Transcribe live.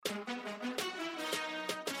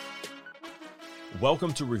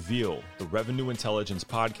Welcome to Reveal, the Revenue Intelligence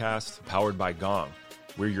podcast powered by Gong.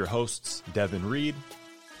 We're your hosts, Devin Reed.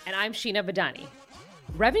 And I'm Sheena Badani.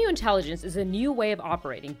 Revenue intelligence is a new way of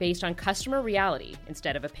operating based on customer reality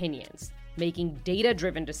instead of opinions, making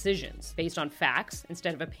data-driven decisions based on facts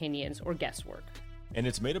instead of opinions or guesswork. And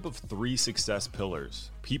it's made up of three success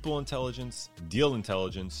pillars: people intelligence, deal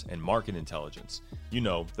intelligence, and market intelligence. You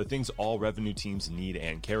know, the things all revenue teams need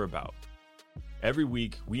and care about. Every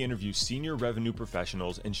week, we interview senior revenue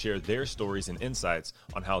professionals and share their stories and insights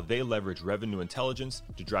on how they leverage revenue intelligence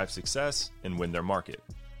to drive success and win their market.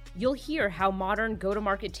 You'll hear how modern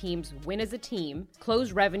go-to-market teams win as a team,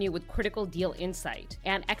 close revenue with critical deal insight,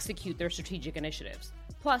 and execute their strategic initiatives,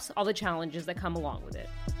 plus all the challenges that come along with it.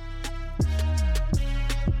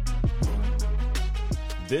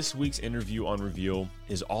 This week's interview on Reveal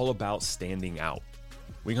is all about standing out.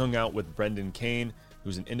 We hung out with Brendan Kane,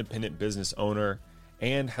 who's an independent business owner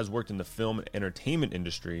and has worked in the film and entertainment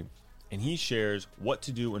industry, and he shares what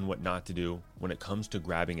to do and what not to do when it comes to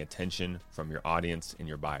grabbing attention from your audience and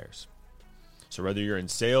your buyers. So whether you're in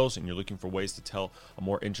sales and you're looking for ways to tell a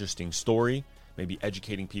more interesting story, maybe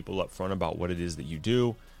educating people up front about what it is that you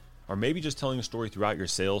do, or maybe just telling a story throughout your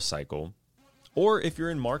sales cycle, or if you're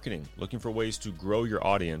in marketing looking for ways to grow your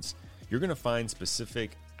audience, you're going to find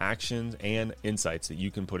specific actions and insights that you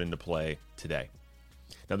can put into play today.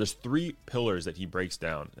 Now, there's three pillars that he breaks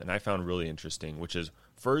down, and I found really interesting, which is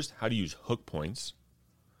first, how to use hook points.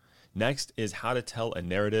 Next is how to tell a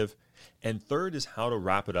narrative. And third is how to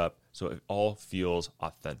wrap it up so it all feels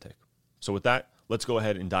authentic. So with that, let's go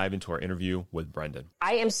ahead and dive into our interview with Brendan.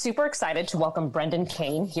 I am super excited to welcome Brendan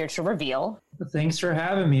Kane here to Reveal. Thanks for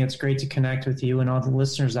having me. It's great to connect with you and all the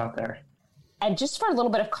listeners out there. And just for a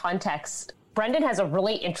little bit of context, Brendan has a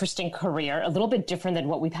really interesting career, a little bit different than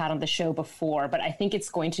what we've had on the show before, but I think it's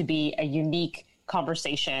going to be a unique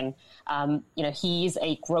conversation. He's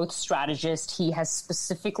a growth strategist. He has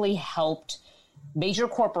specifically helped major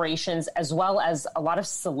corporations as well as a lot of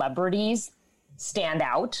celebrities stand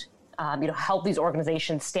out, help these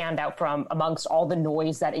organizations stand out from amongst all the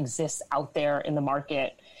noise that exists out there in the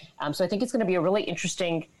market. So I think it's going to be a really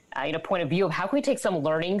interesting point of view of how can we take some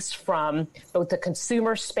learnings from both the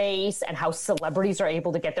consumer space and how celebrities are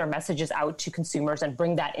able to get their messages out to consumers and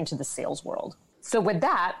bring that into the sales world. So with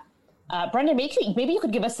that, Brendan, maybe you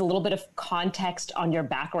could give us a little bit of context on your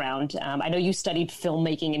background. I know you studied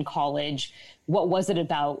filmmaking in college. What was it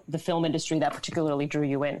about the film industry that particularly drew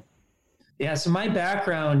you in? Yeah, so my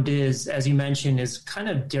background is, as you mentioned, is kind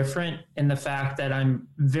of different in the fact that I'm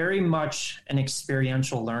very much an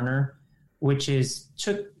experiential learner, which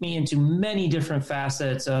took me into many different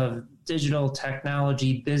facets of digital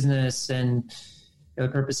technology, business, and the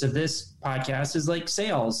purpose of this podcast is like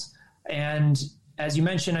sales. And as you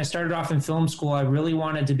mentioned, I started off in film school. I really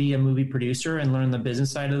wanted to be a movie producer and learn the business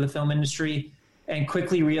side of the film industry, and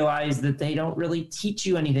quickly realized that they don't really teach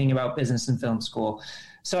you anything about business in film school.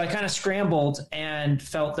 So I kind of scrambled and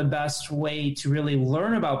felt the best way to really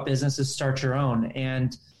learn about business is start your own.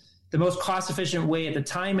 And the most cost-efficient way at the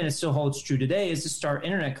time, and it still holds true today, is to start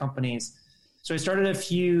internet companies. So I started a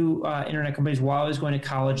few internet companies while I was going to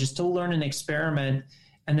college just to learn and experiment.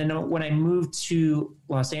 And then when I moved to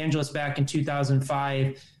Los Angeles back in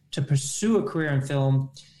 2005 to pursue a career in film,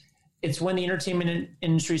 it's when the entertainment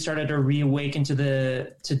industry started to reawaken to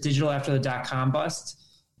digital after the dot-com bust.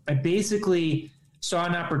 I basically saw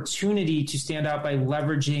an opportunity to stand out by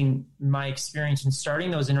leveraging my experience in starting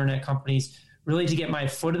those internet companies, really to get my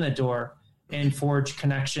foot in the door and forge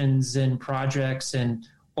connections and projects, and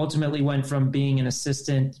ultimately went from being an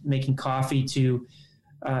assistant making coffee to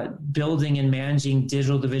building and managing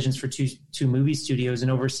digital divisions for two movie studios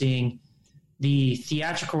and overseeing the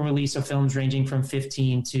theatrical release of films ranging from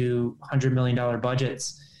 $15 to $100 million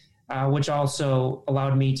budgets, which also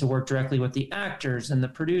allowed me to work directly with the actors and the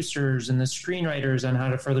producers and the screenwriters on how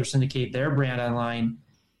to further syndicate their brand online.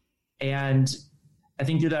 And I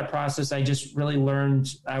think through that process, I just really learned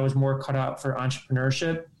I was more cut out for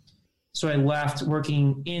entrepreneurship. So I left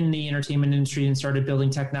working in the entertainment industry and started building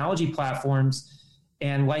technology platforms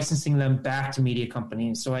and licensing them back to media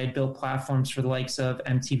companies. So I had built platforms for the likes of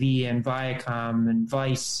MTV and Viacom and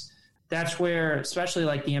Vice. That's where, especially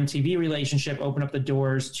like the MTV relationship, opened up the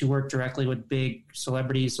doors to work directly with big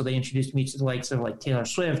celebrities. So they introduced me to the likes of like Taylor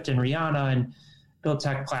Swift and Rihanna and built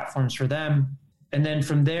tech platforms for them. And then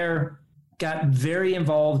from there, got very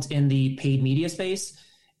involved in the paid media space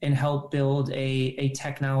and helped build a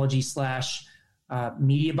technology /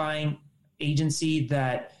 media buying agency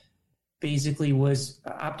that basically was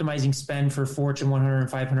optimizing spend for Fortune 100 and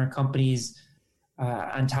 500 companies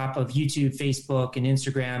on top of YouTube, Facebook, and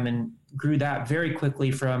Instagram, and grew that very quickly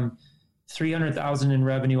from 300,000 in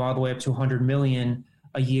revenue all the way up to 100 million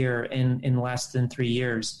a year in less than 3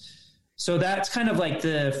 years. So that's kind of like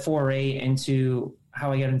the foray into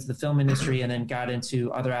how I got into the film industry and then got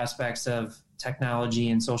into other aspects of technology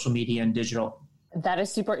and social media and digital. That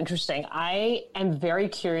is super interesting. I am very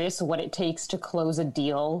curious what it takes to close a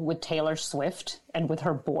deal with Taylor Swift and with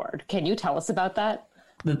her board. Can you tell us about that?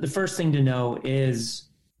 The first thing to know is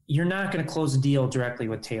you're not going to close a deal directly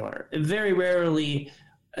with Taylor. Very rarely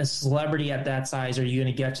a celebrity at that size are you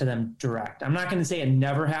going to get to them direct. I'm not going to say it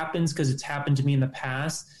never happens because it's happened to me in the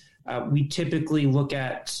past. We typically look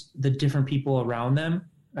at the different people around them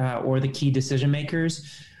or the key decision makers,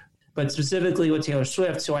 but specifically with Taylor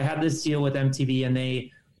Swift. So I had this deal with MTV, and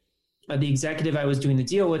the executive I was doing the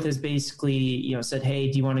deal with is basically, said, hey,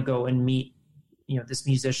 do you want to go and meet, this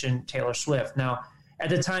musician, Taylor Swift? Now, at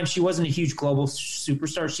the time, she wasn't a huge global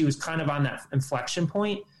superstar. She was kind of on that inflection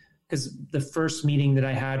point because the first meeting that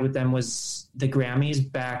I had with them was the Grammys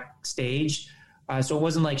backstage. So it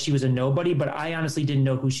wasn't like she was a nobody, but I honestly didn't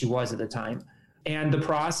know who she was at the time. And the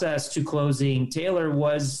process to closing Taylor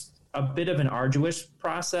was a bit of an arduous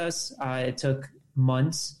process. It took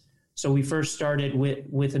months. So we first started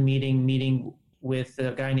with a meeting with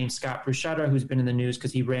a guy named Scott Bruschetta, who's been in the news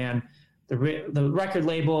because he ran the record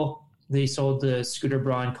label. They sold the Scooter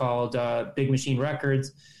Braun called Big Machine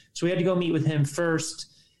Records. So we had to go meet with him first.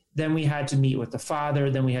 Then we had to meet with the father.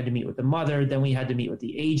 Then we had to meet with the mother. Then we had to meet with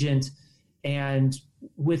the agent. And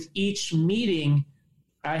with each meeting,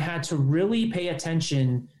 I had to really pay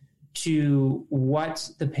attention to what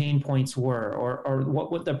the pain points were or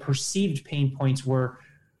what the perceived pain points were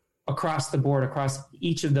across the board, across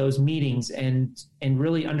each of those meetings, and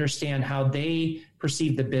really understand how they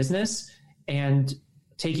perceive the business, and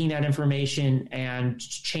taking that information and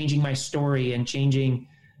changing my story and changing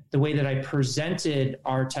the way that I presented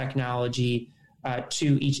our technology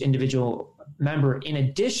to each individual member, in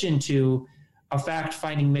addition to a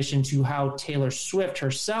fact-finding mission to how Taylor Swift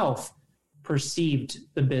herself perceived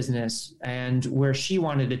the business and where she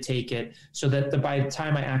wanted to take it, so that by the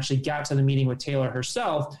time I actually got to the meeting with Taylor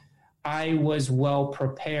herself, I was well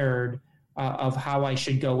prepared of how I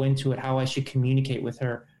should go into it, how I should communicate with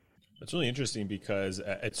her. That's really interesting because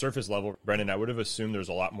at surface level, Brendan, I would have assumed there's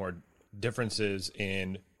a lot more differences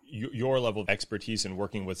in your level of expertise in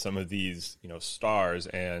working with some of these, stars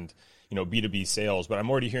and, B2B sales, but I'm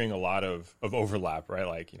already hearing a lot of overlap, right?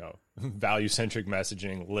 Like, value-centric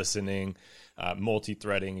messaging, listening,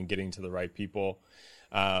 multi-threading, and getting to the right people.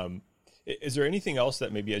 Is there anything else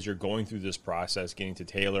that maybe as you're going through this process, getting to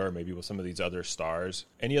Taylor, or maybe with some of these other stars,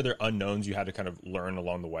 any other unknowns you had to kind of learn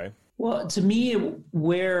along the way? Well, to me,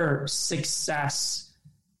 where success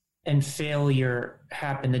and failure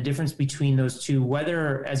happen, the difference between those two,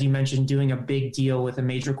 whether, as you mentioned, doing a big deal with a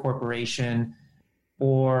major corporation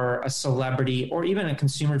or a celebrity or even a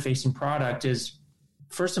consumer-facing product, is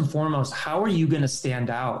first and foremost, how are you going to stand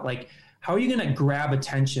out? Like, how are you going to grab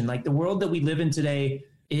attention? Like, the world that we live in today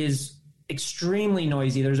is extremely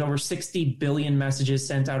noisy. There's over 60 billion messages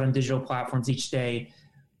sent out on digital platforms each day,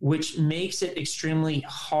 which makes it extremely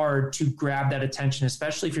hard to grab that attention,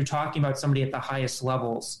 especially if you're talking about somebody at the highest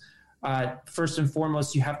levels. First and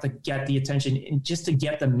foremost, you have to get the attention just to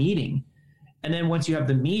get the meeting. And then once you have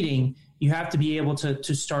the meeting, you have to be able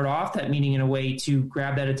to start off that meeting in a way to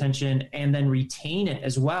grab that attention and then retain it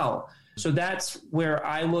as well. So that's where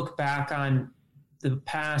I look back on the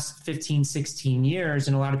past 15, 16 years.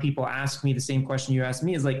 And a lot of people ask me the same question you asked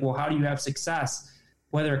me, is like, well, how do you have success?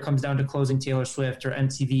 Whether it comes down to closing Taylor Swift or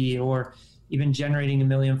MTV, or even generating 1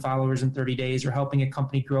 million followers in 30 days, or helping a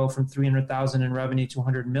company grow from 300,000 in revenue to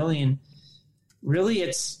 100 million. Really,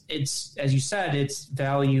 it's as you said, it's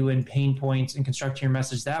value and pain points and constructing your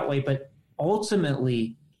message that way. But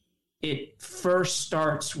ultimately, it first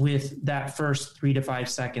starts with that first 3 to 5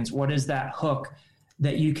 seconds. What is that hook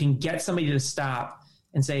that you can get somebody to stop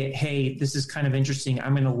and say, hey, this is kind of interesting.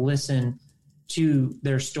 I'm going to listen to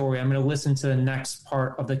their story. I'm going to listen to the next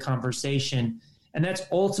part of the conversation. And that's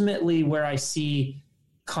ultimately where I see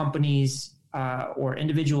companies or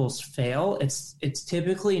individuals fail. It's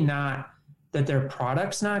typically not that their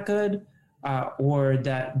product's not good or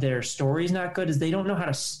that their story's not good, is they don't know how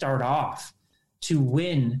to start off to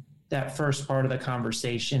win that first part of the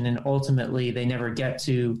conversation. And ultimately they never get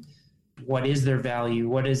to what is their value,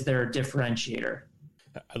 what is their differentiator.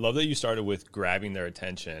 I love that you started with grabbing their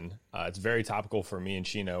attention. It's very topical for me and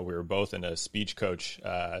Chino. We were both in a speech coach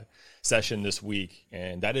session this week,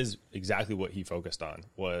 and that is exactly what he focused on,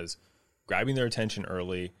 was grabbing their attention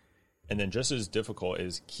early, and then just as difficult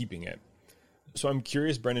is keeping it. So I'm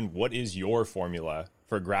curious, Brendan, what is your formula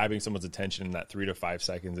for grabbing someone's attention in that 3 to 5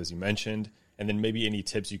 seconds, as you mentioned? And then maybe any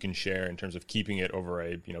tips you can share in terms of keeping it over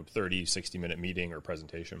a 30, 60-minute meeting or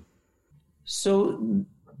presentation. So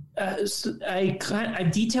I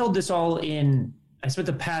detailed this all I spent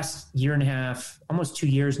the past year and a half, almost 2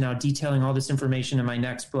 years now, detailing all this information in my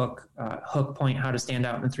next book, Hook Point, How to Stand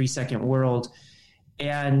Out in a 3-Second World.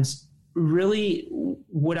 And really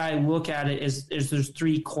what I look at it is there's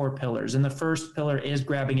 3 core pillars. And the first pillar is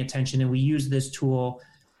grabbing attention. And we use this tool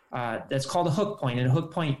that's called a hook point. And a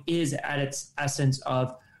hook point is at its essence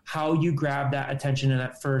of how you grab that attention in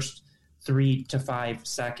that first 3 to 5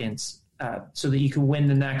 seconds. So that you can win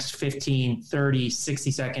the next 15, 30,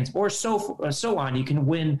 60 seconds, or so on. You can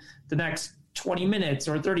win the next 20 minutes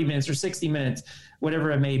or 30 minutes or 60 minutes,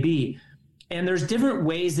 whatever it may be. And there's different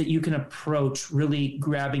ways that you can approach really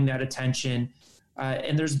grabbing that attention.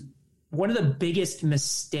 And there's one of the biggest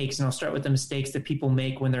mistakes, and I'll start with the mistakes that people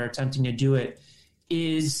make when they're attempting to do it,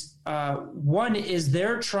 is one is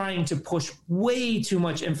they're trying to push way too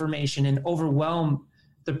much information and overwhelm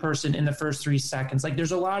the person in the first 3 seconds. Like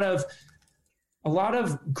there's a lot of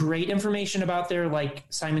great information about there, like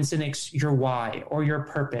Simon Sinek's Your Why or Your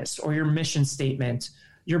Purpose or your mission statement,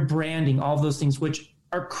 your branding, all of those things, which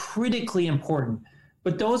are critically important.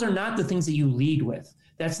 But those are not the things that you lead with.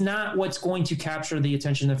 That's not what's going to capture the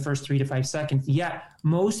attention in the first 3 to 5 seconds. Yet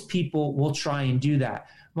most people will try and do that.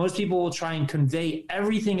 Most people will try and convey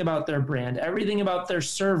everything about their brand, everything about their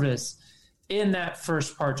service in that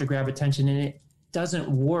first part to grab attention. And it doesn't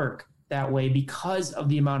work that way because of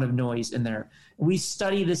the amount of noise in there. We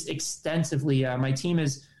study this extensively. My team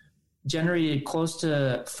has generated close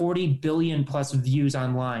to 40 billion plus views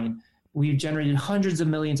online. We've generated hundreds of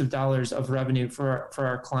millions of dollars of revenue for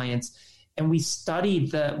our clients. And we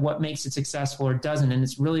studied what makes it successful or doesn't. And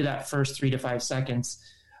it's really that first 3 to 5 seconds.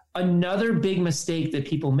 Another big mistake that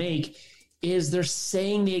people make is they're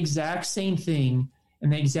saying the exact same thing in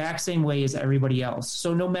the exact same way as everybody else.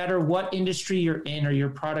 So no matter what industry you're in or your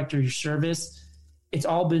product or your service, it's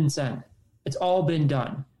all been said. It's all been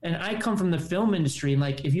done. And I come from the film industry. And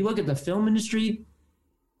like, if you look at the film industry,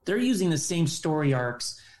 they're using the same story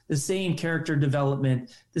arcs, the same character development,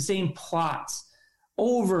 the same plots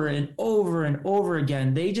over and over and over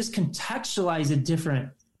again. They just contextualize it different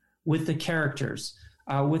with the characters,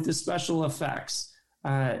 with the special effects,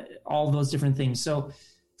 all those different things. So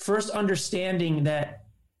first, understanding that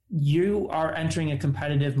you are entering a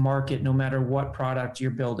competitive market no matter what product you're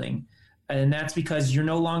building. And that's because you're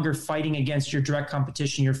no longer fighting against your direct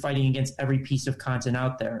competition. You're fighting against every piece of content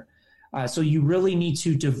out there. So you really need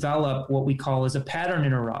to develop what we call as a pattern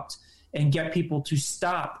interrupt and get people to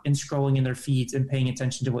stop and scrolling in their feeds and paying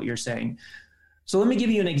attention to what you're saying. So let me give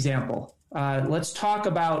you an example. Let's talk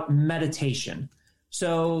about meditation.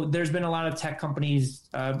 So there's been a lot of tech companies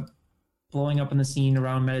blowing up in the scene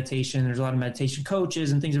around meditation. There's a lot of meditation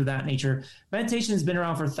coaches and things of that nature. Meditation has been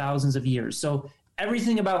around for thousands of years. So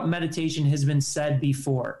everything about meditation has been said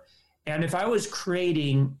before. And if I was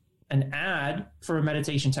creating an ad for a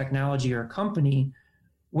meditation technology or a company,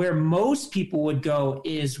 where most people would go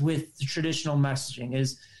is with the traditional messaging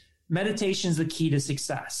is meditation is the key to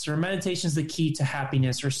success, or meditation is the key to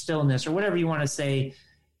happiness or stillness, or whatever you want to say.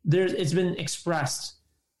 It's been expressed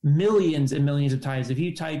millions and millions of times. If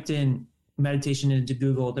you typed in meditation into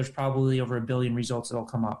Google, there's probably over 1 billion results that'll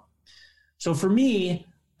come up. So for me,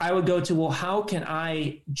 I would go to, well, how can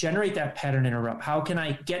I generate that pattern interrupt? How can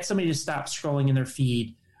I get somebody to stop scrolling in their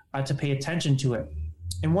feed to pay attention to it?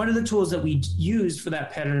 And one of the tools that we use for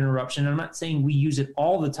that pattern interruption, and I'm not saying we use it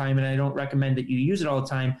all the time, and I don't recommend that you use it all the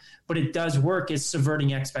time, but it does work, is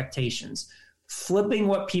subverting expectations, flipping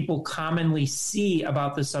what people commonly see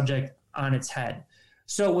about the subject on its head.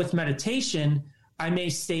 So with meditation, I may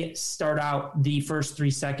start out the first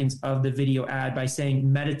 3 seconds of the video ad by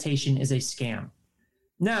saying meditation is a scam.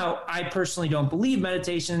 Now, I personally don't believe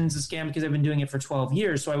meditation is a scam because I've been doing it for 12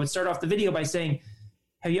 years. So I would start off the video by saying,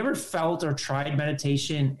 have you ever felt or tried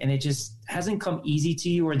meditation and it just hasn't come easy to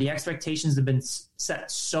you, or the expectations have been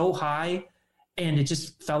set so high and it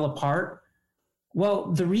just fell apart?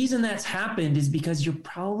 Well, the reason that's happened is because you're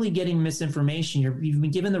probably getting misinformation. You've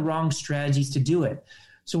been given the wrong strategies to do it.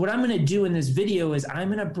 So what I'm going to do in this video is I'm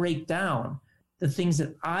going to break down the things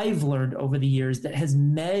that I've learned over the years that has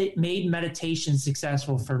made meditation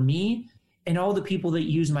successful for me, and all the people that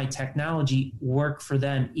use my technology work for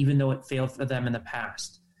them, even though it failed for them in the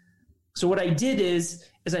past. So what I did is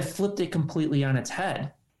I flipped it completely on its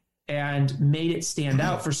head and made it stand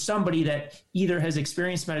out for somebody that either has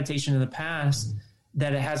experienced meditation in the past,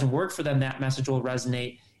 that it hasn't worked for them, that message will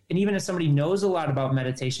resonate. And even if somebody knows a lot about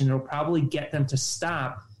meditation, it'll probably get them to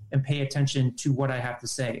stop and pay attention to what I have to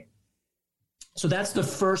say. So that's the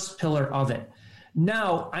first pillar of it.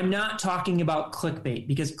 Now, I'm not talking about clickbait,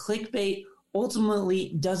 because clickbait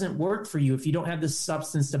ultimately doesn't work for you if you don't have the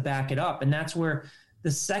substance to back it up. And that's where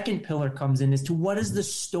the second pillar comes in, as to what is the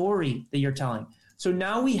story that you're telling. So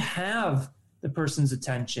now we have the person's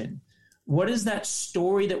attention. What is that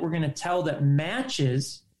story that we're going to tell that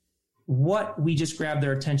matches what we just grabbed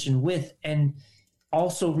their attention with, and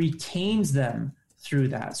also retains them through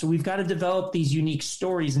that? So we've got to develop these unique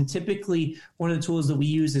stories. And typically one of the tools that we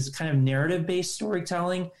use is kind of narrative-based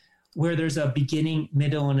storytelling, where there's a beginning,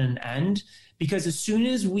 middle, and an end. Because as soon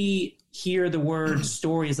as we hear the word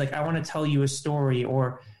story, it's like, I want to tell you a story,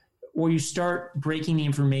 or you start breaking the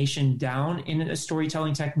information down in a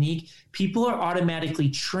storytelling technique, people are automatically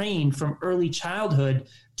trained from early childhood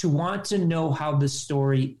to want to know how the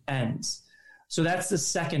story ends. So that's the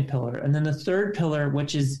second pillar. And then the third pillar,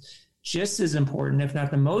 which is just as important, if not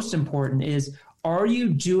the most important, is, are you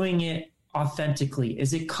doing it authentically?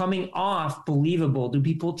 Is it coming off believable? Do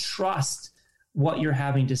people trust what you're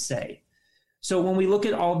having to say? So when we look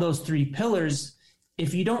at all those three pillars,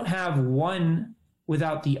 if you don't have one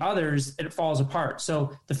without the others, it falls apart.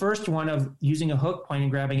 So the first one of using a hook point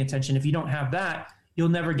and grabbing attention, if you don't have that, you'll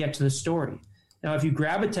never get to the story. Now, if you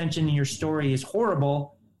grab attention and your story is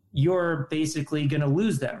horrible, you're basically going to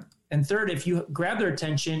lose them. And third, if you grab their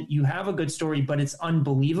attention, you have a good story, but it's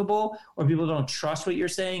unbelievable, or people don't trust what you're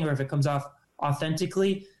saying, or if it comes off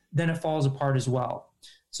authentically, then it falls apart as well.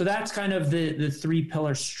 So that's kind of the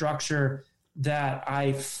three-pillar structure that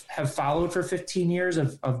I have followed for 15 years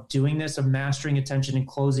of doing this, of mastering attention and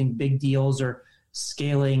closing big deals, or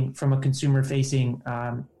scaling from a consumer-facing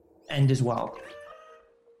end as well.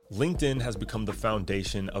 LinkedIn has become the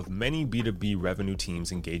foundation of many B2B revenue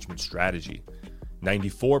teams' engagement strategy.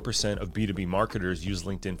 94% of B2B marketers use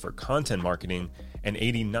LinkedIn for content marketing, and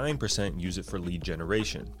 89% use it for lead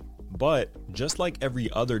generation. But just like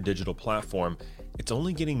every other digital platform, it's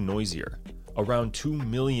only getting noisier. Around 2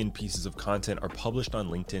 million pieces of content are published on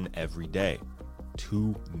LinkedIn every day.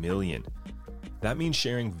 2 million. That means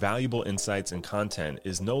sharing valuable insights and content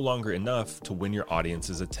is no longer enough to win your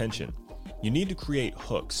audience's attention. You need to create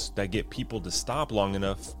hooks that get people to stop long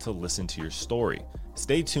enough to listen to your story.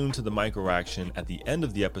 Stay tuned to the micro action at the end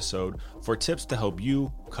of the episode for tips to help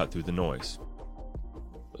you cut through the noise.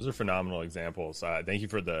 Those are phenomenal examples. Thank you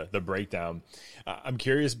for the breakdown. I'm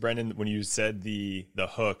curious, Brendan, when you said the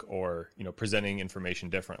hook, or presenting information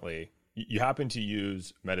differently, you happen to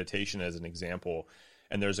use meditation as an example.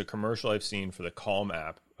 And there's a commercial I've seen for the Calm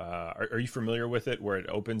app. Are you familiar with it, where it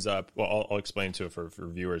opens up? Well, I'll explain to it for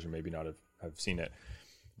viewers who maybe not have seen it.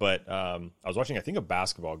 But I was watching, I think, a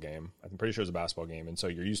basketball game. I'm pretty sure it was a basketball game. And so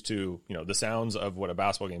you're used to, the sounds of what a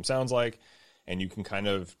basketball game sounds like, and you can kind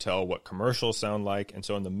of tell what commercials sound like. And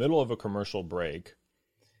so in the middle of a commercial break,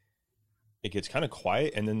 it gets kind of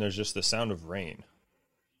quiet, and then there's just the sound of rain.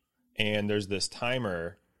 And there's this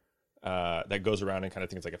timer that goes around, and kind of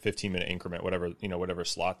think it's like a 15-minute increment, whatever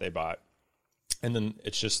slot they bought. And then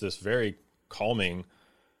it's just this very calming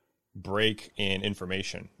break in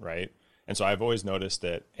information, right? And so I've always noticed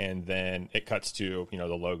it. And then it cuts to, the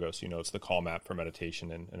logo. So, it's the Calm app for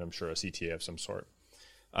meditation, and I'm sure a CTA of some sort.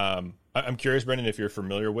 I'm curious, Brendan, if you're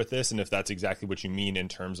familiar with this, and if that's exactly what you mean in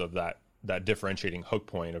terms of that differentiating hook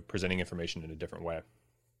point of presenting information in a different way.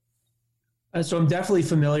 So I'm definitely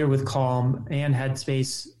familiar with Calm and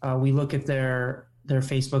Headspace. We look at their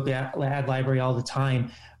Facebook ad library all the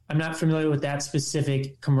time. I'm not familiar with that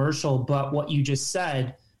specific commercial, but what you just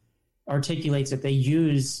said articulates that they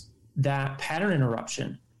use that pattern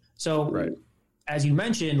interruption. So right. As you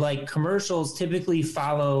mentioned, like, commercials typically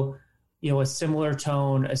follow, a similar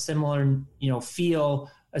tone, a similar,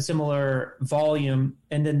 feel, a similar volume,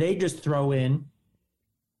 and then they just throw in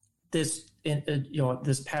this,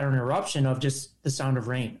 this pattern interruption of just the sound of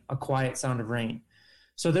rain, a quiet sound of rain.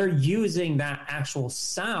 So they're using that actual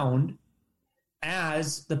sound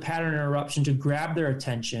as the pattern interruption to grab their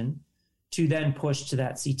attention, to then push to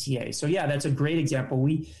that CTA. So yeah, that's a great example.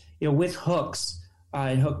 We, with hooks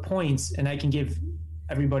and hook points, and I can give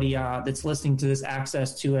everybody that's listening to this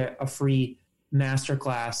access to a free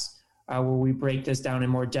masterclass where we break this down in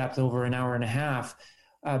more depth over an hour and a half.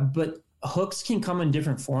 But hooks can come in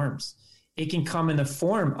different forms. It can come in the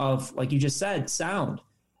form of, like you just said, sound.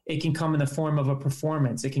 It can come in the form of a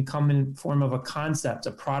performance. It can come in the form of a concept,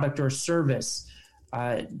 a product or a service,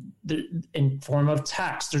 in form of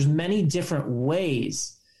text. There's many different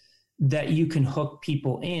ways that you can hook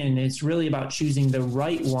people in. It's really about choosing the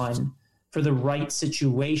right one for the right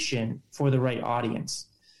situation for the right audience.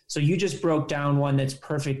 So you just broke down one that's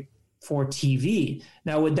perfect for TV.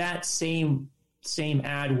 Now, would that same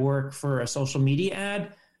ad work for a social media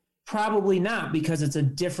ad? Probably not, because it's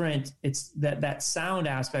that sound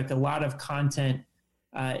aspect. A lot of content,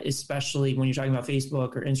 especially when you're talking about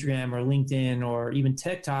Facebook or Instagram or LinkedIn or even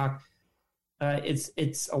TikTok,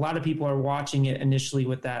 it's a lot of people are watching it initially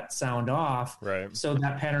with that sound off. Right. So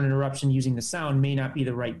that pattern interruption using the sound may not be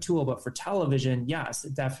the right tool, but for television, yes,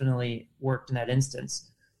 it definitely worked in that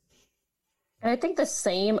instance. And I think the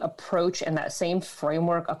same approach and that same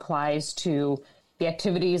framework applies to the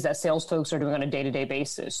activities that sales folks are doing on a day-to-day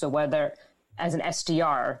basis. So whether as an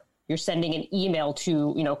SDR, you're sending an email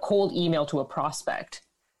to, cold email to a prospect,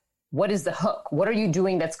 what is the hook? What are you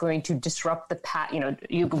doing that's going to disrupt the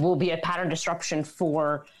you will be a pattern disruption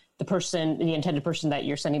for the intended person that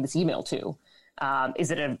you're sending this email to?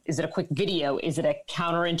 Is it a quick video? Is it a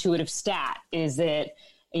counterintuitive stat? Is it,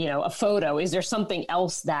 a photo? Is there something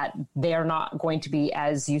else that they're not going to be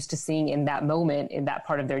as used to seeing in that moment, in that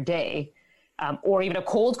part of their day? Or even a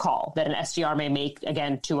cold call that an SDR may make,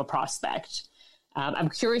 again, to a prospect. I'm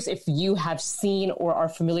curious if you have seen or are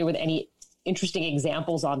familiar with any interesting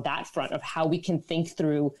examples on that front of how we can think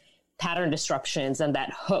through pattern disruptions and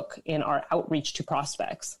that hook in our outreach to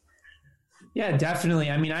prospects. Yeah, definitely.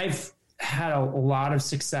 I mean, I've had a lot of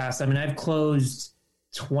success. I mean, I've closed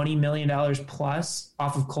 $20 million plus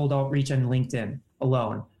off of cold outreach on LinkedIn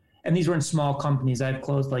alone. And these were in small companies. I've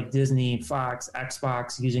closed like Disney, Fox,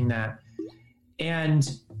 Xbox using that.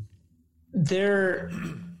 And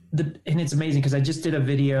it's amazing because I just did a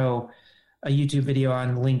YouTube video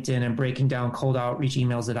on LinkedIn and breaking down cold outreach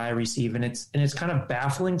emails that I receive. And it's kind of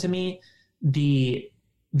baffling to me, the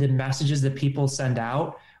messages that people send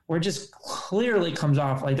out, where it just clearly comes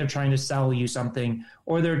off like they're trying to sell you something,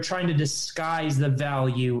 or they're trying to disguise the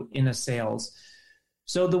value in a sales.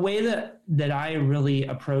 So the way that I really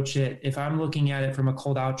approach it, if I'm looking at it from a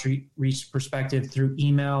cold outreach perspective through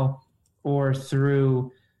email or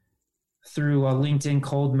through a LinkedIn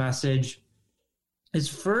cold message, is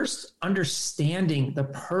first understanding the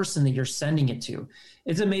person that you're sending it to.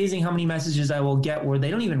 It's amazing how many messages I will get where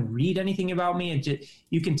they don't even read anything about me.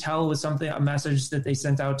 You can tell with a message that they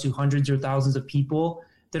sent out to hundreds or thousands of people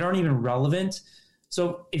that aren't even relevant.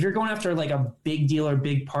 So if you're going after like a big deal or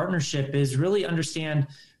big partnership, is really understand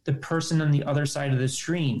the person on the other side of the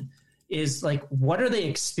screen. Is like, what are they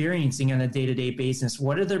experiencing on a day-to-day basis?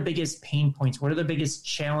 What are their biggest pain points? What are their biggest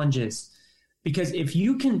challenges? Because if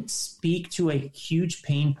you can speak to a huge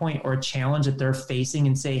pain point or a challenge that they're facing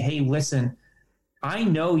and say, hey, listen, I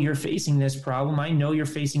know you're facing this problem. I know you're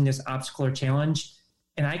facing this obstacle or challenge,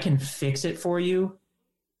 and I can fix it for you.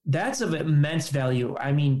 That's of immense value.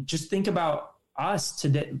 I mean, just think about us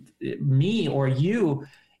today, me or you,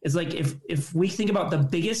 is like, if we think about the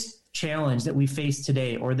biggest challenge that we face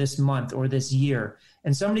today or this month or this year,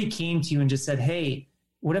 and somebody came to you and just said, hey,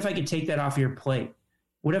 what if I could take that off your plate?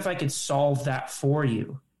 What if I could solve that for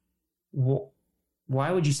you?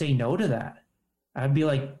 Why would you say no to that? I'd be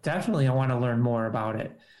like, definitely, I want to learn more about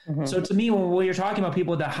it. Mm-hmm. So to me, when you're talking about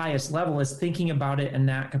people at the highest level, is thinking about it in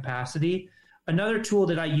that capacity. Another tool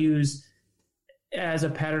that I use as a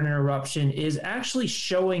pattern interruption is actually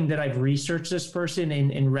showing that I've researched this person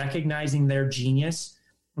and recognizing their genius,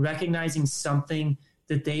 recognizing something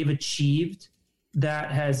that they've achieved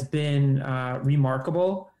that has been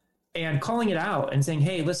remarkable, and calling it out and saying,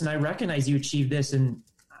 hey, listen, I recognize you achieved this. And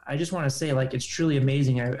I just want to say, like, it's truly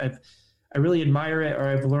amazing. I really admire it, or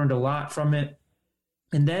I've learned a lot from it.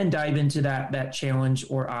 And then dive into that challenge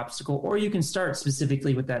or obstacle, or you can start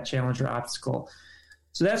specifically with that challenge or obstacle.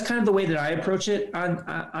 So that's kind of the way that I approach it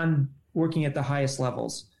on working at the highest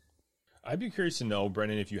levels. I'd be curious to know,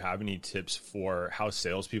 Brendan, if you have any tips for how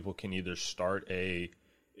salespeople can either start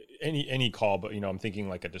any call, but I'm thinking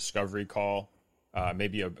like a discovery call,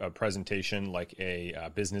 maybe a presentation like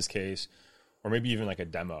a business case, or maybe even like a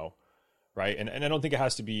demo, right? And I don't think it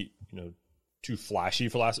has to be too flashy,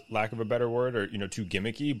 for lack of a better word, or too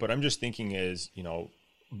gimmicky. But I'm just thinking is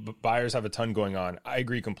buyers have a ton going on. I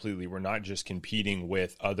agree completely. We're not just competing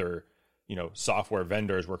with other software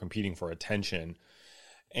vendors. We're competing for attention.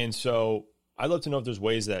 And so I'd love to know if there's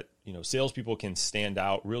ways that, salespeople can stand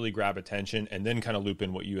out, really grab attention, and then kind of loop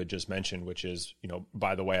in what you had just mentioned, which is,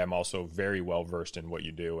 by the way, I'm also very well versed in what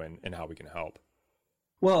you do and how we can help.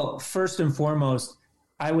 Well, first and foremost,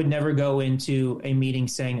 I would never go into a meeting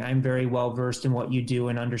saying I'm very well versed in what you do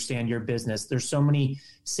and understand your business. There's so many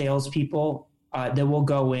salespeople that will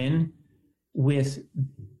go in with,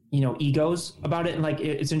 egos about it. And like,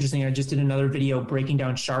 it's interesting. I just did another video breaking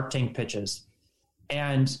down Shark Tank pitches.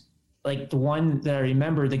 And like the one that I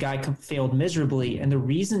remember, the guy failed miserably. And the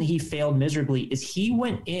reason he failed miserably is he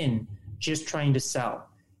went in just trying to sell.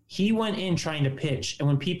 He went in trying to pitch. And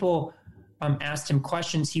when people asked him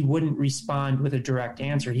questions, he wouldn't respond with a direct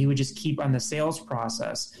answer. He would just keep on the sales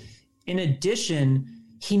process. In addition,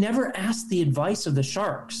 he never asked the advice of the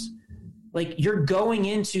sharks. Like, you're going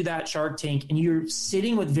into that Shark Tank and you're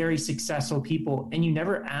sitting with very successful people and you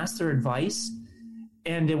never ask their advice.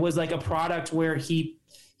 And it was like a product where he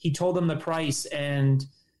told them the price, and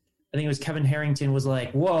I think it was Kevin Harrington was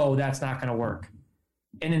like, whoa, that's not going to work.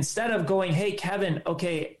 And instead of going, hey, Kevin,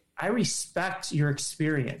 okay, I respect your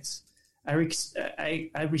experience. I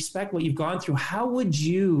respect what you've gone through. How would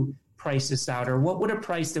you price this out? Or what would a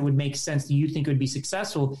price that would make sense do you think would be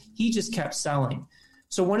successful? He just kept selling.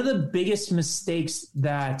 So one of the biggest mistakes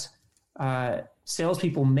that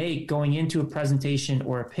salespeople make going into a presentation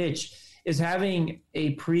or a pitch is having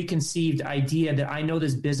a preconceived idea that I know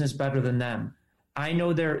this business better than them. I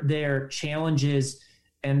know their challenges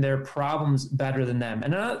and their problems better than them.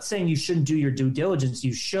 And I'm not saying you shouldn't do your due diligence.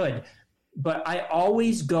 You should. But I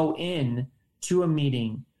always go in to a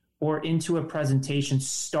meeting or into a presentation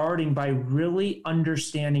starting by really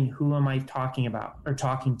understanding who am I talking about or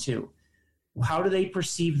talking to. How do they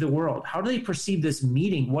perceive the world? How do they perceive this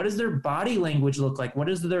meeting? What does their body language look like? What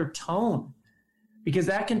is their tone? Because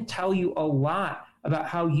that can tell you a lot about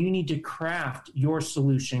how you need to craft your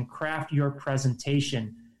solution, craft your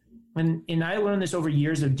presentation. And I learned this over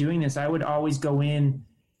years of doing this. I would always go in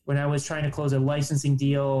when I was trying to close a licensing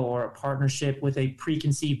deal or a partnership with a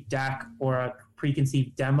preconceived deck or a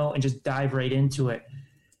preconceived demo and just dive right into it.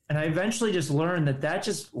 And I eventually just learned that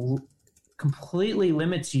just completely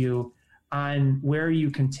limits you on where you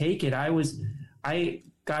can take it. I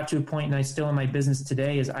got to a point, and I still in my business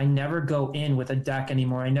today, is I never go in with a deck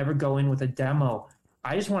anymore. I never go in with a demo.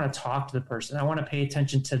 I just want to talk to the person. I want to pay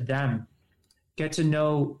attention to them, get to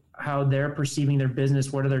know how they're perceiving their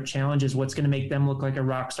business, what are their challenges, what's going to make them look like a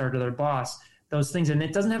rock star to their boss, those things. And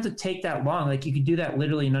it doesn't have to take that long. Like, you could do that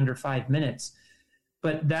literally in under 5 minutes.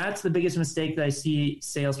 But that's the biggest mistake that I see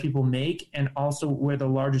salespeople make, and also where the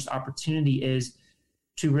largest opportunity is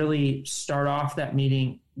to really start off that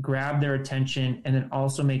meeting, grab their attention, and then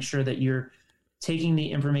also make sure that you're taking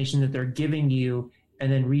the information that they're giving you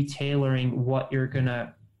and then retailoring what you're going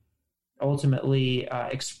to ultimately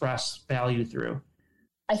express value through.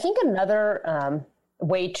 I think another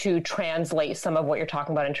way to translate some of what you're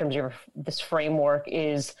talking about in terms of this framework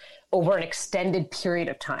is over an extended period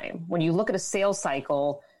of time. When you look at a sales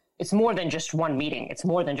cycle, it's more than just one meeting. It's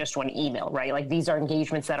more than just one email, right? Like, these are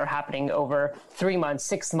engagements that are happening over 3 months,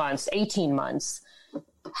 6 months, 18 months.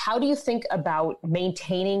 How do you think about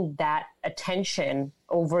maintaining that attention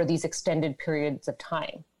over these extended periods of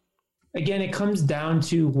time? Again, it comes down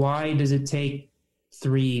to, why does it take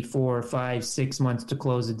 3, 4, 5, 6 months to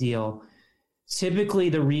close a deal? Typically,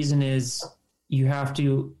 the reason is you have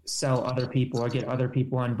to sell other people or get other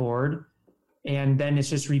people on board. And then it's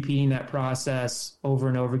just repeating that process over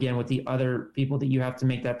and over again with the other people that you have to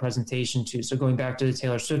make that presentation to. So going back to the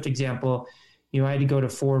Taylor Swift example, I had to go to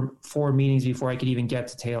four meetings before I could even get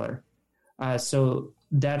to Taylor. So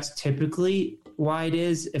that's typically why it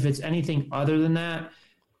is. If it's anything other than that,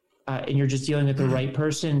 and you're just dealing with the right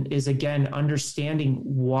person, is again, understanding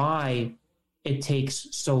why it takes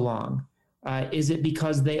so long. Is it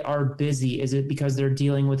because they are busy? Is it because they're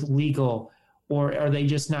dealing with legal? Or are they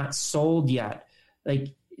just not sold yet? Like,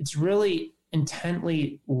 it's really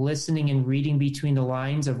intently listening and reading between the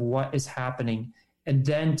lines of what is happening, and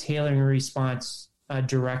then tailoring a response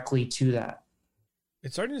directly to that.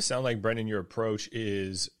 It's starting to sound like, Brendan, your approach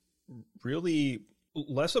is really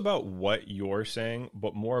less about what you're saying,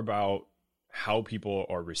 but more about how people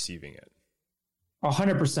are receiving it.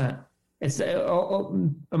 100%. It's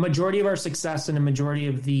a majority of our success and a majority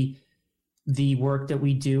of the work that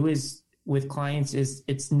we do is with clients is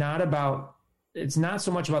it's not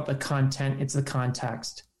so much about the content, it's the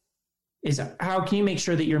context. Is how can you make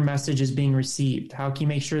sure that your message is being received? How can you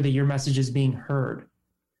make sure that your message is being heard?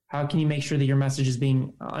 How can you make sure that your message is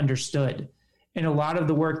being understood? And a lot of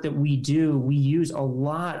the work that we do, we use a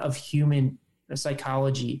lot of human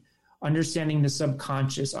psychology, understanding the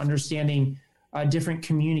subconscious, understanding different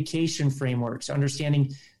communication frameworks,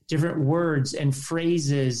 understanding different words and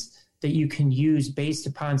phrases that you can use based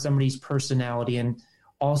upon somebody's personality. And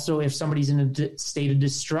also, if somebody's in a state of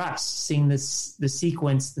distress, seeing the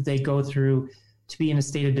sequence that they go through to be in a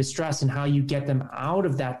state of distress, and how you get them out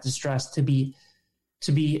of that distress to be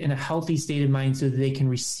in a healthy state of mind so that they can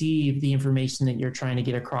receive the information that you're trying to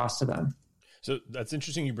get across to them. So that's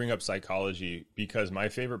interesting you bring up psychology, because my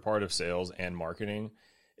favorite part of sales and marketing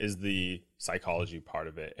is the psychology part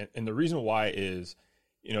of it. And the reason why is,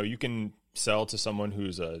 you can sell to someone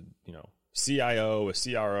who's a, CIO, a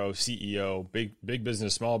CRO, CEO, big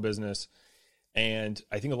business, small business. And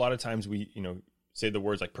I think a lot of times we, say the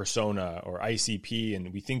words like persona or ICP,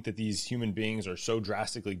 and we think that these human beings are so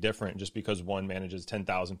drastically different just because one manages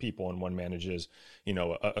 10,000 people and one manages,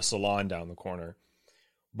 a salon down the corner.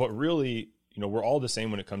 But really, we're all the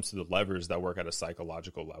same when it comes to the levers that work at a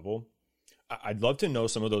psychological level. I'd love to know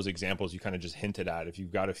some of those examples you kind of just hinted at. If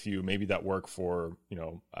you've got a few, maybe that work for,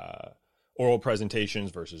 oral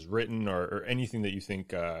presentations versus written, or anything that you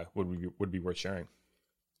think would be worth sharing.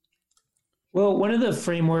 Well, one of the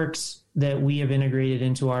frameworks that we have integrated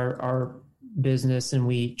into our business and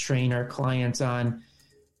we train our clients on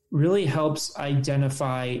really helps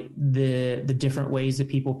identify the different ways that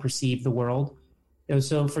people perceive the world.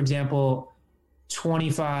 So, for example,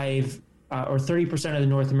 25 or 30% of the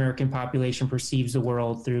North American population perceives the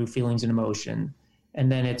world through feelings and emotion.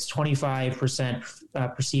 And then it's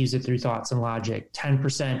 25% perceives it through thoughts and logic.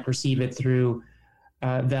 10% perceive it through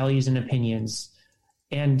values and opinions.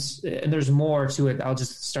 And there's more to it. I'll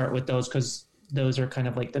just start with those because those are kind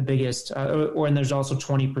of like the biggest. And there's also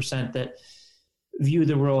 20% that view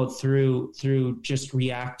the world through just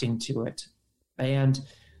reacting to it. And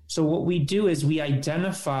so what we do is we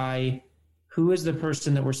identify who is the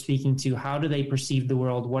person that we're speaking to, how do they perceive the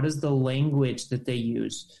world, what is the language that they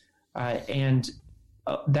use, and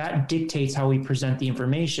that dictates how we present the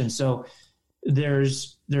information. So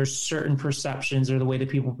there's certain perceptions or the way that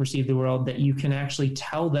people perceive the world that you can actually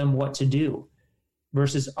tell them what to do,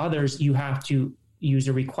 versus others you have to use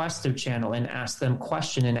a requestive channel and ask them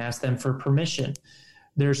question and ask them for permission.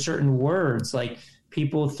 There are certain words like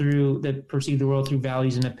people that perceive the world through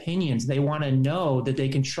values and opinions. They want to know that they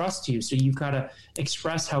can trust you. So you've got to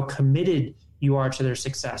express how committed you are to their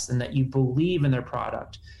success and that you believe in their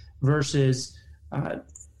product, versus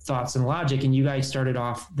thoughts and logic. And you guys started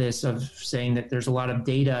off this of saying that there's a lot of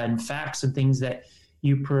data and facts and things that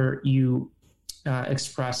you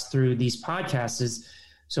express through these podcasts.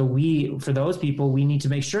 So for those people, we need to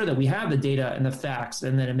make sure that we have the data and the facts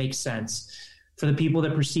and that it makes sense. For the people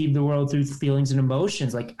that perceive the world through feelings and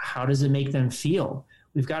emotions, like how does it make them feel?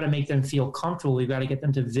 We've got to make them feel comfortable. We've got to get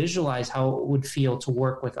them to visualize how it would feel to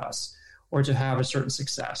work with us or to have a certain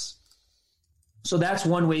success. So that's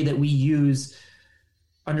one way that we use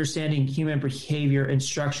understanding human behavior and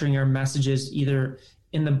structuring our messages, either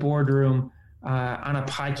in the boardroom, on a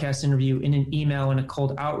podcast interview, in an email, and a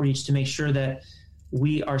cold outreach, to make sure that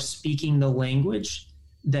we are speaking the language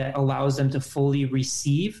that allows them to fully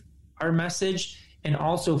receive our message. And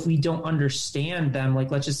also, if we don't understand them, like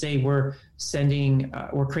let's just say we're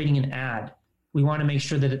creating an ad, we want to make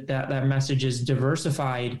sure that that message is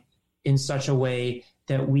diversified in such a way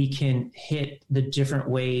that we can hit the different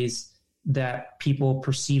ways that people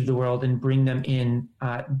perceive the world and bring them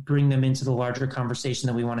into the larger conversation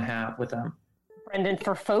that we want to have with them. Brendan,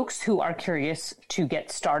 for folks who are curious to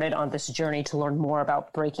get started on this journey to learn more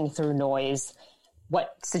about breaking through noise,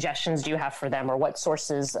 what suggestions do you have for them, or what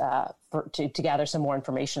sources to gather some more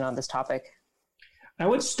information on this topic? I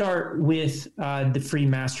would start with the free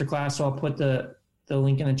masterclass. So I'll put the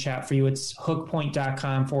link in the chat for you. It's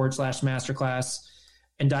hookpoint.com/masterclass,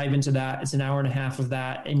 and dive into that. It's an hour and a half of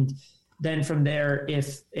that. And then from there,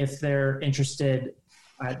 if they're interested,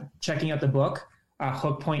 checking out the book,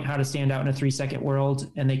 Hook Point, How to Stand Out in a 3-Second World,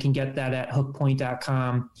 and they can get that at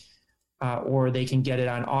hookpoint.com, or they can get it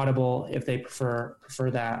on Audible if they prefer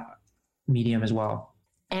that medium as well.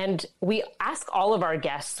 And we ask all of our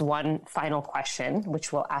guests one final question,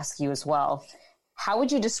 which we'll ask you as well. How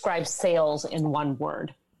would you describe sales in one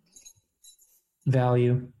word?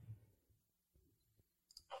 Value.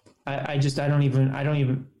 I don't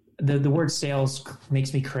even, the word sales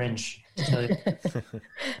makes me cringe, to tell you.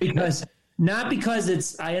 because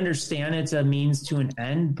I understand it's a means to an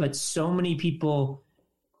end, but so many people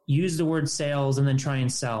use the word sales and then try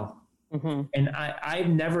and sell. Mm-hmm. And I've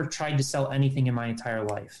never tried to sell anything in my entire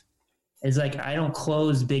life. It's like, I don't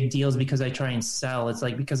close big deals because I try and sell. It's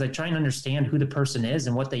like, because I try and understand who the person is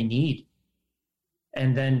and what they need,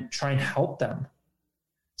 and then try and help them.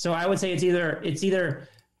 So I would say it's either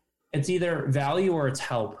value or it's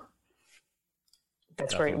help.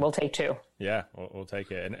 That's definitely great. We'll take two. Yeah, we'll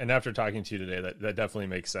take it. And after talking to you today, that definitely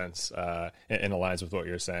makes sense and aligns with what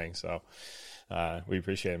you're saying. So we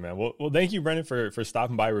appreciate it, man. Well, thank you, Brendan, for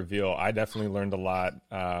stopping by Reveal. I definitely learned a lot.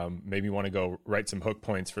 Maybe want to go write some hook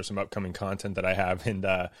points for some upcoming content that I have, and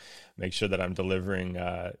make sure that I'm delivering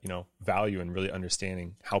value and really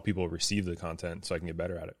understanding how people receive the content so I can get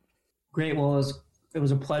better at it. Great. Well, it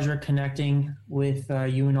was a pleasure connecting with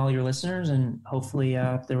you and all your listeners, and hopefully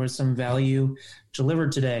there was some value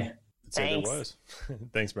delivered today. Thanks. There was.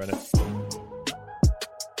 Thanks, Brendan.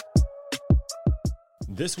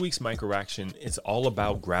 This week's microaction is all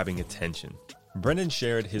about grabbing attention. Brendan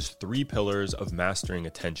shared his 3 pillars of mastering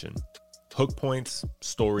attention: hook points,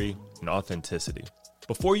 story, and authenticity.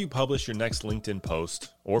 Before you publish your next LinkedIn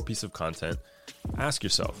post or piece of content, ask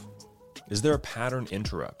yourself, is there a pattern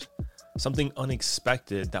interrupt? Something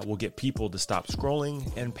unexpected that will get people to stop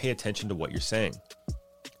scrolling and pay attention to what you're saying.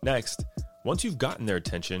 Next, once you've gotten their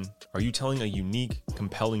attention, are you telling a unique,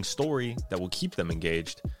 compelling story that will keep them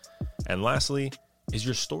engaged? And lastly, is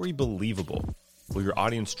your story believable? Will your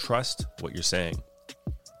audience trust what you're saying?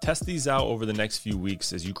 Test these out over the next few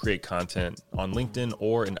weeks as you create content on LinkedIn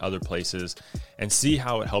or in other places and see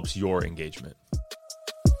how it helps your engagement.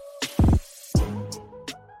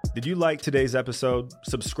 Did you like today's episode?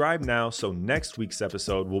 Subscribe now so next week's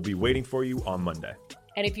episode will be waiting for you on Monday.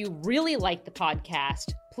 And if you really like the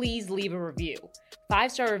podcast, please leave a review.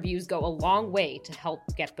 5-star reviews go a long way to help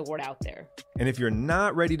get the word out there. And if you're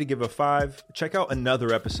not ready to give a 5, check out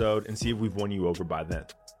another episode and see if we've won you over by then.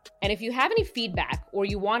 And if you have any feedback or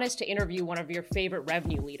you want us to interview one of your favorite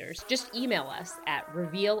revenue leaders, just email us at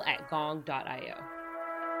reveal@gong.io.